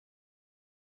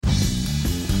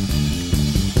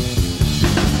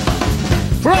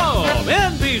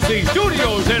NBC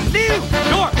Studios in New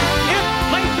York.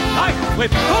 It's Late Night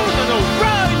with Conan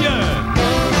O'Brien.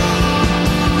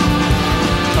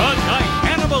 Tonight,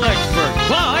 animal expert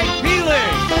Clyde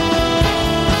Peeling.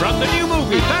 From the new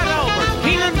movie Fat Albert,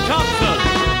 Kenan Thompson.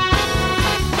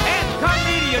 And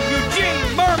comedian Eugene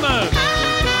Merman.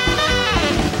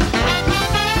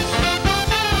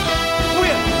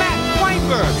 With Matt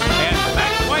Weinberg and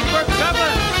Matt Weinberg 7.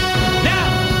 Now,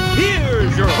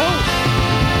 here's your host,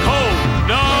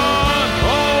 Conan O'Brien.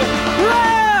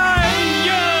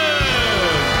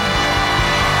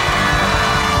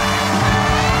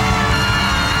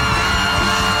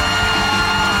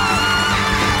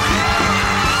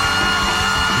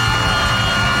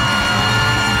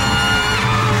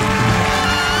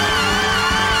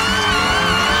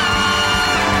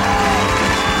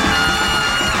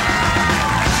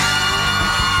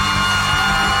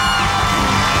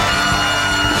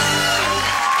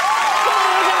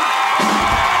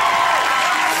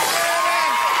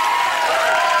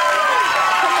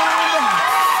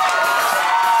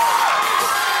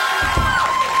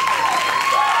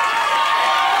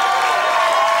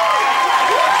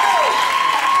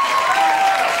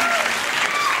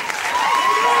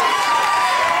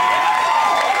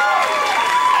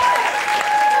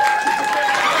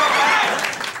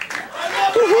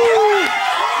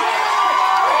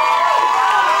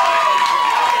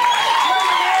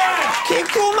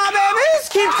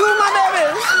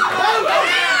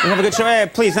 You have a good show. Hey,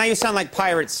 please, now you sound like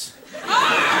pirates.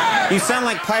 You sound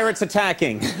like pirates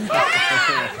attacking.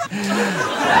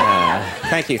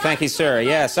 Thank you, sir.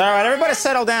 Yes, all right, everybody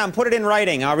settle down. Put it in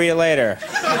writing. I'll read it later.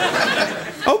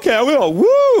 Okay, I will.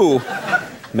 Woo!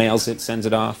 Mails it, sends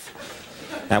it off.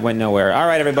 That went nowhere. All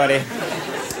right, everybody.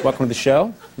 Welcome to the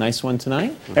show. Nice one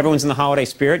tonight. Everyone's in the holiday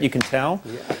spirit, you can tell.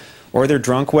 Or they're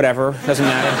drunk, whatever. Doesn't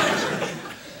matter.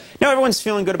 No, everyone's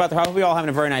feeling good about the holiday. We're all having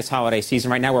a very nice holiday season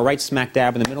right now. We're right smack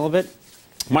dab in the middle of it.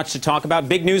 Much to talk about.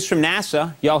 Big news from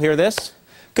NASA. Y'all hear this?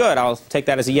 Good, I'll take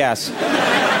that as a yes.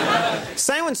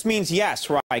 Silence means yes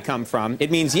where I come from. It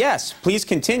means yes, please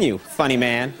continue, funny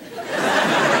man.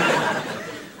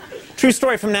 True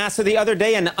story from NASA. The other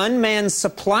day, an unmanned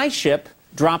supply ship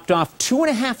dropped off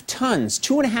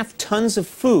 2.5 tons of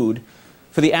food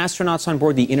for the astronauts on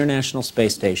board the International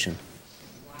Space Station.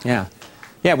 Yeah.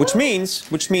 Yeah, which means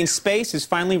space is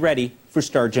finally ready for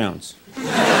Star Jones. There's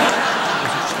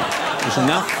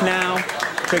enough now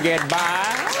to get by.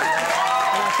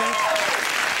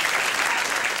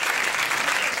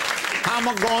 I'm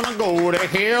gonna go to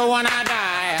hell when I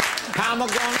die. I'm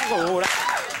gonna go to...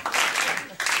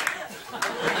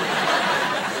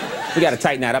 We gotta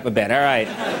tighten that up a bit, all right.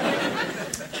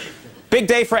 Big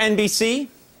day for NBC.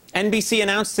 NBC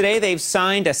announced today they've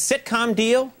signed a sitcom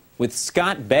deal with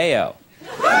Scott Baio.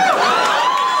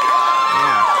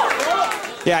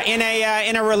 Yeah,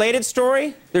 in a related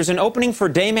story, there's an opening for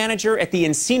day manager at the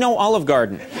Encino Olive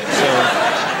Garden.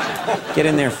 So get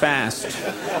in there fast.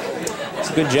 It's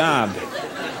a good job.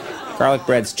 Garlic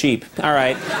bread's cheap. All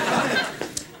right.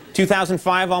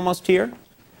 2005 almost here.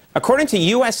 According to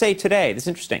USA Today, this is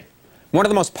interesting. One of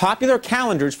the most popular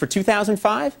calendars for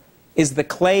 2005 is the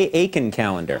Clay Aiken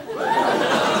calendar.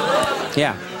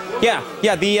 Yeah.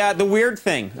 The weird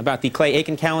thing about the Clay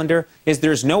Aiken calendar is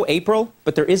there's no April,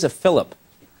 but there is a Philip.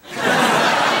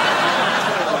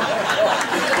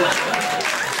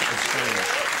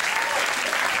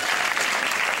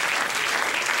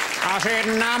 I said,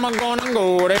 I'm gonna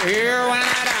go to here when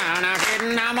I die. I said,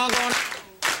 I'm gonna...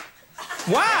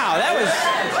 Wow, that was...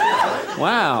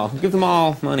 Wow, give them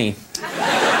all money.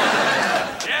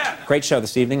 Great show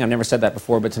this evening. I've never said that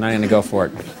before, but tonight I'm gonna go for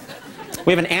it.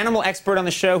 We have an animal expert on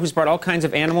the show who's brought all kinds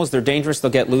of animals. They're dangerous, they'll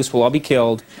get loose, we'll all be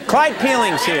killed. Clyde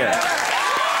Peeling's here.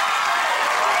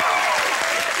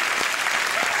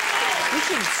 We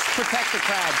should protect the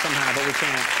crowd somehow, but we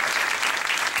can't.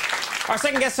 Our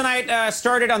second guest tonight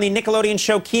started on the Nickelodeon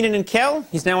show Kenan and Kel.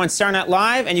 He's now on Saturday Night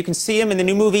Live, and you can see him in the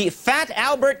new movie Fat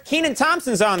Albert. Kenan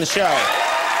Thompson's on the show.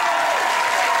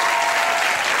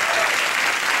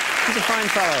 He's a fine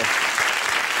fellow.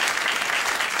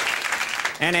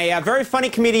 And a very funny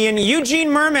comedian,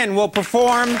 Eugene Merman, will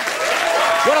perform.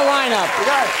 What a lineup. We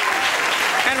got it.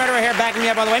 And right over here, backing me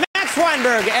up, by the way, Max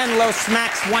Weinberg and Los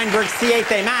Max Weinberg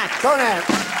Siete. Max. Conan.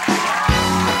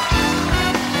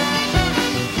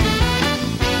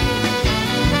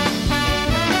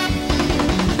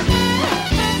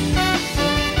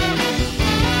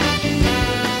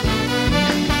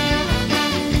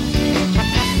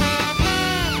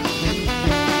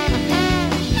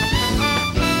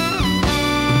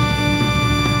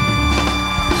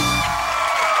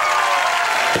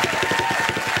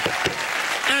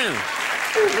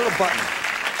 Little button.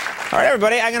 All right,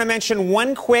 everybody, I'm going to mention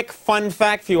one quick fun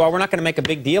fact for you all. We're not going to make a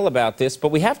big deal about this, but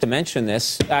we have to mention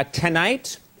this.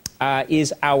 Tonight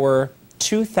is our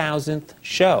 2000th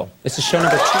show. This is show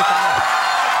number 2000.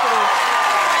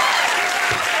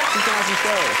 2,000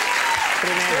 shows.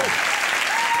 Pretty amazing.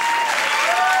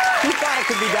 Who thought it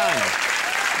could be done?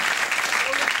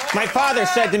 My father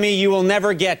said to me, "You will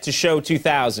never get to show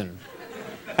 2000."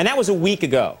 And that was a week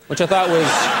ago, which I thought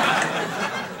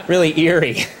was really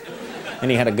eerie. And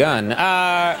he had a gun.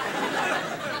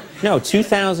 No,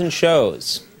 2,000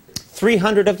 shows.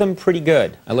 300 of them pretty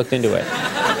good. I looked into it.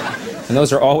 And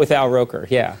those are all with Al Roker,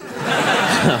 yeah.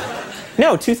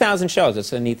 No, 2,000 shows.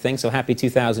 That's a neat thing, so happy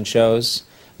 2,000 shows.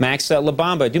 Max, La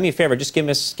Bamba, do me a favor. Just give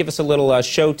us a little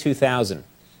show 2000.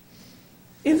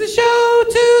 In the show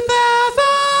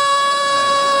 2000!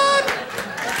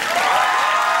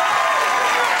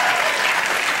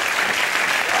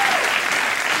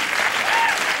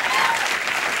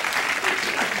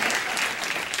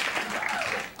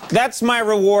 That's my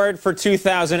reward for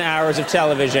 2,000 hours of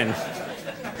television.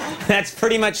 That's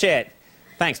pretty much it.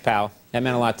 Thanks, pal. That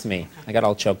meant a lot to me. I got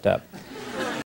all choked up.